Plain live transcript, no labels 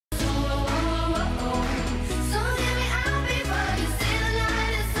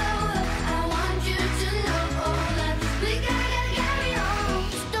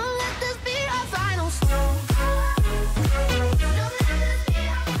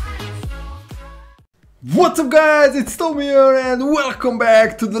What's up guys, it's Tom here and welcome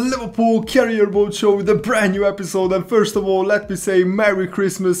back to the Liverpool Career Mode Show with a brand new episode. And first of all, let me say Merry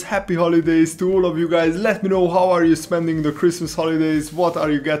Christmas, Happy Holidays to all of you guys. Let me know how are you spending the Christmas holidays, what are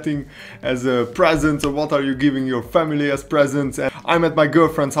you getting as a present, or what are you giving your family as presents. And I'm at my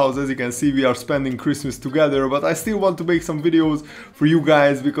girlfriend's house. As you can see, we are spending Christmas together, but I still want to make some videos for you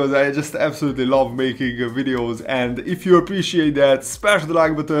guys because I just absolutely love making videos. And if you appreciate that, smash the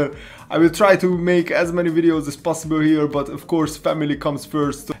like button. I will try to make as many videos as possible here, but of course family comes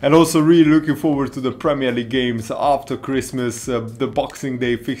first. And also really looking forward to the Premier League games after Christmas, the Boxing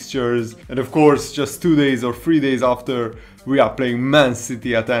Day fixtures, and of course just 2 days or 3 days after we are playing Man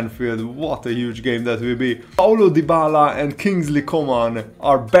City at Anfield. What a huge game that will be. Paulo Dybala and Kingsley Coman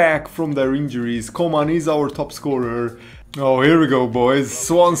are back from their injuries. Coman is our top scorer. Oh, here we go boys,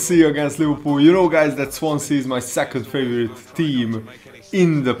 Swansea against Liverpool. You know guys that Swansea is my second favorite team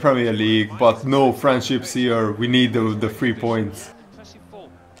in the Premier League, but no friendships here, we need the 3 points.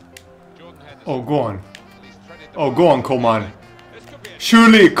 Oh, go on. Oh, go on, Coman.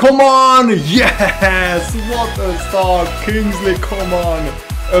 Surely, come on! Yes! What a start, Kingsley Coman.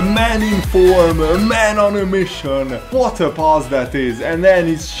 A man in form, a man on a mission. What a pass that is. And then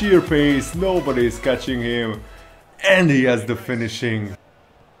his sheer pace, nobody is catching him. And he has the finishing.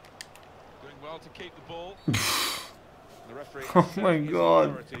 Doing well to keep the ball. Oh my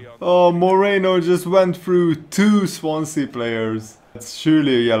god. Oh, Moreno just went through 2 Swansea players. That's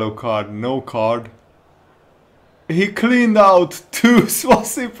surely a yellow card. No card. He cleaned out 2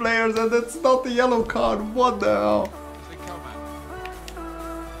 Swansea players and that's not a yellow card. What the hell?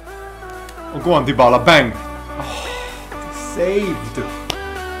 Oh, go on Dybala. Bang. Oh, saved.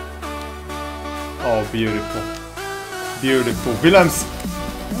 Oh, beautiful. Beautiful. Willems.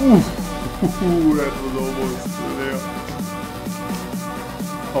 Ooh, that was almost there.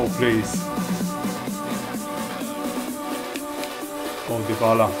 Oh, please. Oh,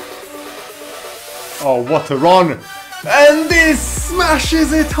 Dybala. Oh, what a run. And this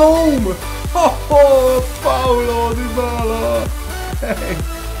smashes it home. Oh, Paulo Dybala. Bang,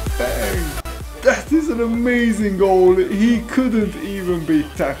 bang. That is an amazing goal. He couldn't even be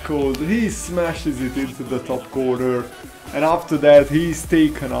tackled. He smashes it into the top corner. And after that, he's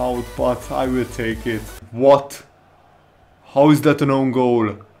taken out, but I will take it. What? How is that an own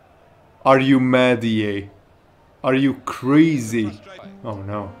goal? Are you mad, EA? Are you crazy? Oh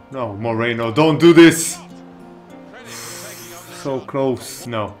no, no, Moreno, don't do this! So close,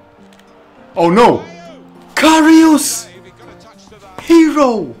 no. Oh no! Karius!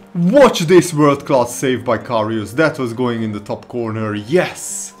 Hero! Watch this world-class save by Karius. That was going in the top corner,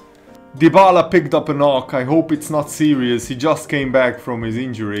 yes! Dybala picked up a knock. I hope it's not serious. He just came back from his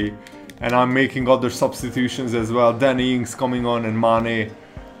injury. And I'm making other substitutions as well. Danny Ings coming on and Mane.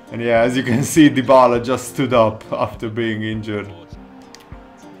 And yeah, as you can see, Dybala just stood up after being injured.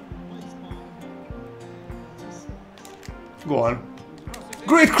 Go on.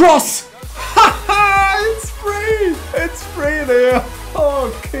 Great cross! It's free! It's free there!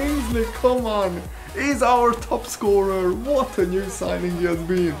 Oh, Kingsley, come on! He's our top scorer. What a new signing he has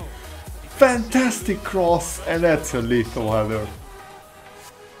been. Fantastic cross, and that's a lethal header.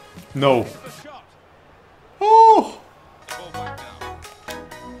 No. Oh!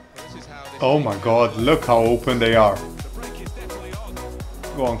 Oh my god, look how open they are.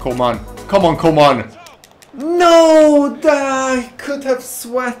 Go on, Coman. Come on, Coman. No! I could have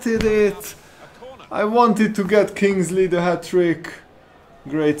sweated it. I wanted to get Kingsley the hat-trick.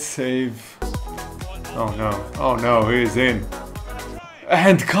 Great save. Oh no, oh no, he's in.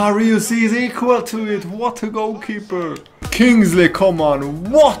 And Karius is equal to it. What a goalkeeper. Kingsley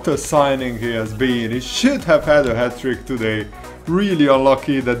Coman, what a signing he has been. He should have had a hat-trick today. Really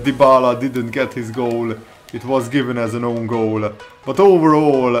unlucky that Dybala didn't get his goal. It was given as an own goal. But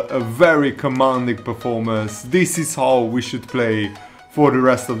overall, a very commanding performance. This is how we should play for the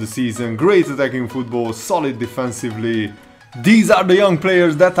rest of the season. Great attacking football, solid defensively. These are the young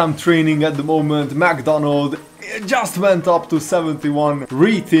players that I'm training at the moment. McDonald just went up to 71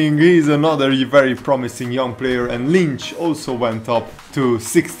 rating. He's another very promising young player. And Lynch also went up to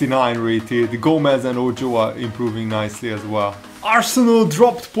 69 rated. Gomez and Ojoa improving nicely as well. Arsenal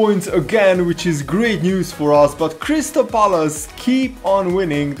dropped points again, which is great news for us. But Crystal Palace keep on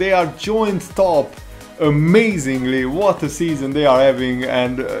winning. They are joint top. Amazingly, what a season they are having,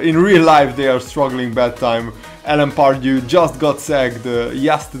 and in real life they are struggling bad time. Alan Pardew just got sacked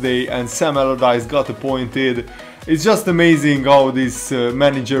yesterday and Sam Allardyce got appointed. It's just amazing how this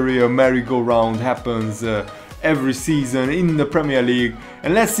managerial merry-go-round happens every season in the Premier League.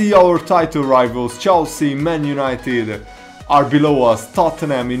 And let's see our title rivals, Chelsea, Man United. are below us.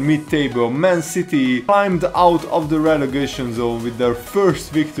 Tottenham in mid-table. Man City climbed out of the relegation zone with their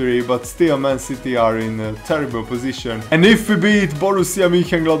first victory, but still Man City are in a terrible position. And if we beat Borussia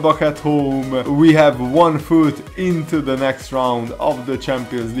Mönchengladbach at home, we have 1 foot into the next round of the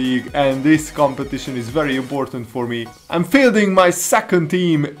Champions League, and this competition is very important for me. I'm fielding my second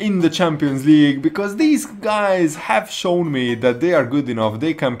team in the Champions League because these guys have shown me that they are good enough.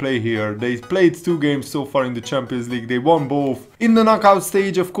 They can play here. They played 2 games so far in the Champions League. They won both. In the knockout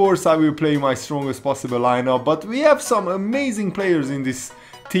stage, of course, I will play my strongest possible lineup, but we have some amazing players in this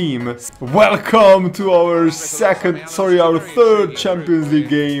team. Welcome to our third Champions League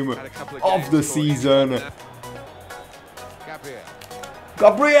game of the season.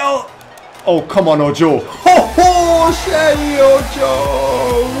 Gabriel! Oh, come on, Ojo! Ho Shay Ojo!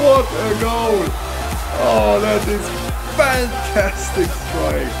 What a goal! Oh, that is fantastic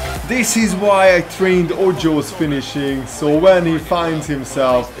strike. This is why I trained Ojo's finishing, so when he finds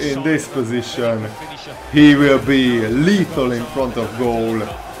himself in this position, he will be lethal in front of goal.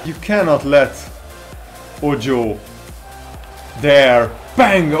 You cannot let Ojo there.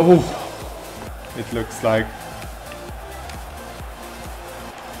 Bang! Oh, it looks like.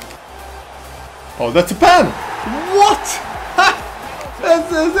 Oh, that's a pen! What?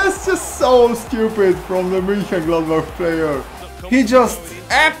 That's just so stupid from the Mönchengladbach player. He just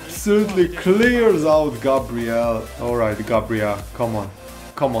absolutely clears out Gabriel. Alright, Gabriel, come on.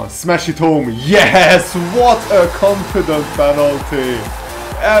 Come on, smash it home. Yes! What a confident penalty.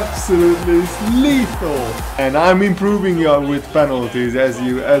 Absolutely lethal. And I'm improving with penalties, as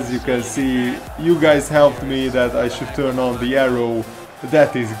you can see. You guys helped me that I should turn on the arrow.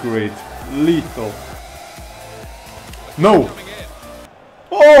 That is great. Lethal. No!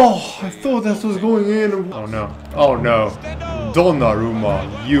 Oh, I thought that was going in. Oh no. Oh no.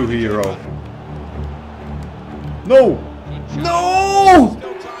 Donnarumma, you hero. No! No!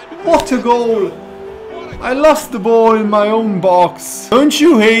 What a goal! I lost the ball in my own box. Don't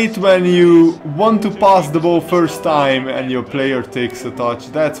you hate when you want to pass the ball first time and your player takes a touch?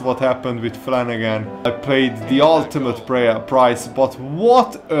 That's what happened with Flanagan. I paid the ultimate price, but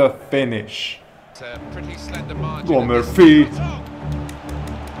what a finish. Go Murphy.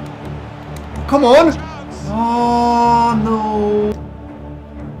 Come on! Oh no!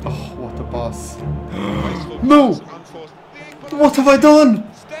 Oh, what a pass. No! What have I done?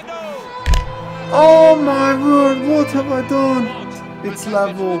 Oh my word, what have I done? It's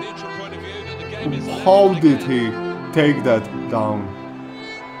level. How did he take that down?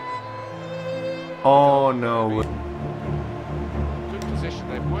 Oh no. Good position,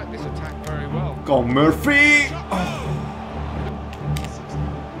 they've worked this attack very well. Go Murphy! Oh.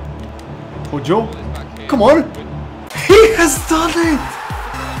 Ojo, come on! He has done it!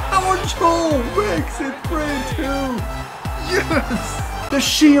 Ojo makes it 3-2! Yes! The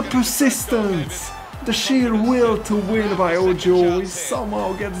sheer persistence, the sheer will to win by Ojo. He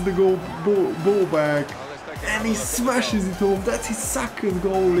somehow gets the ball back and he smashes it home. That's his second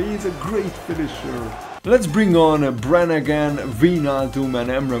goal. He's a great finisher. Let's bring on Brannigan, Wijnaldum and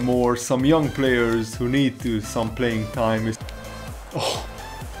Emre Moore, some young players who need some playing time.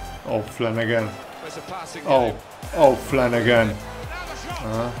 Oh, Flanagan. Oh, Flanagan.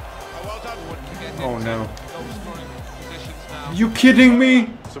 Oh no. You kidding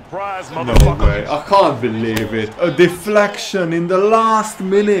me? Surprise, No way, I can't believe it. A deflection in the last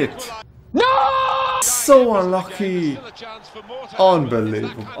minute. No! So unlucky.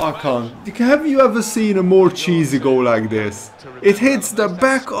 Unbelievable. I can't. Have you ever seen a more cheesy goal like this? It hits the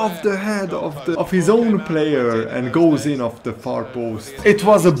back of the head of his own player and goes in off the far post. It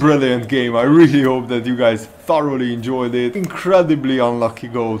was a brilliant game. I really hope that you guys thoroughly enjoyed it. Incredibly unlucky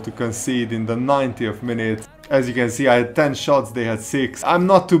goal to concede in the 90th minute. As you can see, I had 10 shots, they had 6. I'm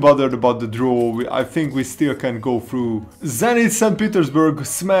not too bothered about the draw. I think we still can go through. Zenit St. Petersburg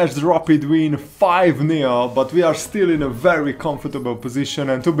smashed Rapid Wien 5-0, but we are still in a very comfortable position.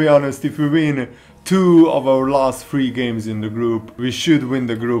 And to be honest, if we win 2 of our last 3 games in the group, we should win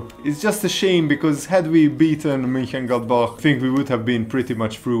the group. It's just a shame because had we beaten Mönchengladbach, I think we would have been pretty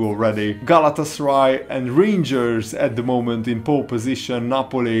much through already. Galatasaray and Rangers at the moment in pole position.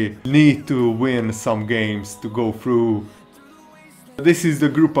 Napoli need to win some games to go through. This is the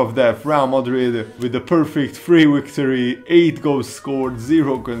group of death. Real Madrid with a perfect 3 victory, 8 goals scored,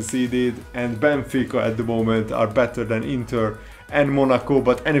 0 conceded, and Benfica at the moment are better than Inter and Monaco,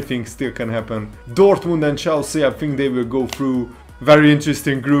 but anything still can happen. Dortmund and Chelsea, I think they will go through. Very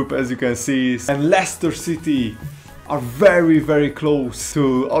interesting group, as you can see. And Leicester City are very, very close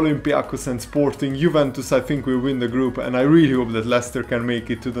to Olympiacos and Sporting. Juventus, I think, will win the group, and I really hope that Leicester can make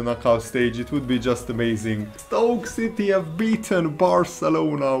it to the knockout stage. It would be just amazing. Stoke City have beaten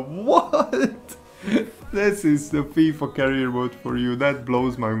Barcelona. What? This is the FIFA career mode for you. That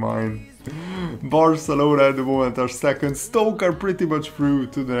blows my mind. Barcelona at the moment are second. Stoke are pretty much through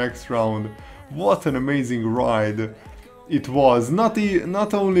to the next round. What an amazing ride it was. Not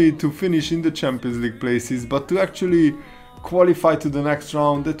only to finish in the Champions League places, but to actually qualify to the next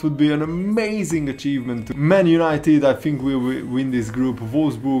round. That would be an amazing achievement. Man United, I think, will win this group.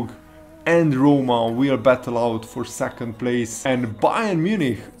 Wolfsburg and Roma will battle out for second place. And Bayern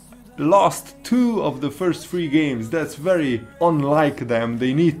Munich lost 2 of the first 3 games. That's very unlike them.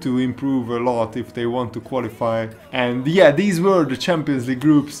 They need to improve a lot if they want to qualify. And yeah, these were the Champions League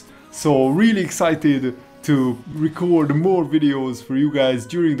groups. So really excited to record more videos for you guys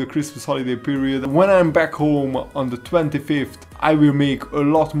during the Christmas holiday period. When I'm back home on the 25th, I will make a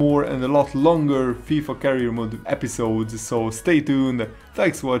lot more and a lot longer FIFA Career Mode episodes, so stay tuned.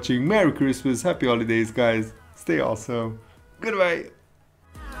 Thanks for watching, Merry Christmas, Happy Holidays guys, stay awesome, goodbye.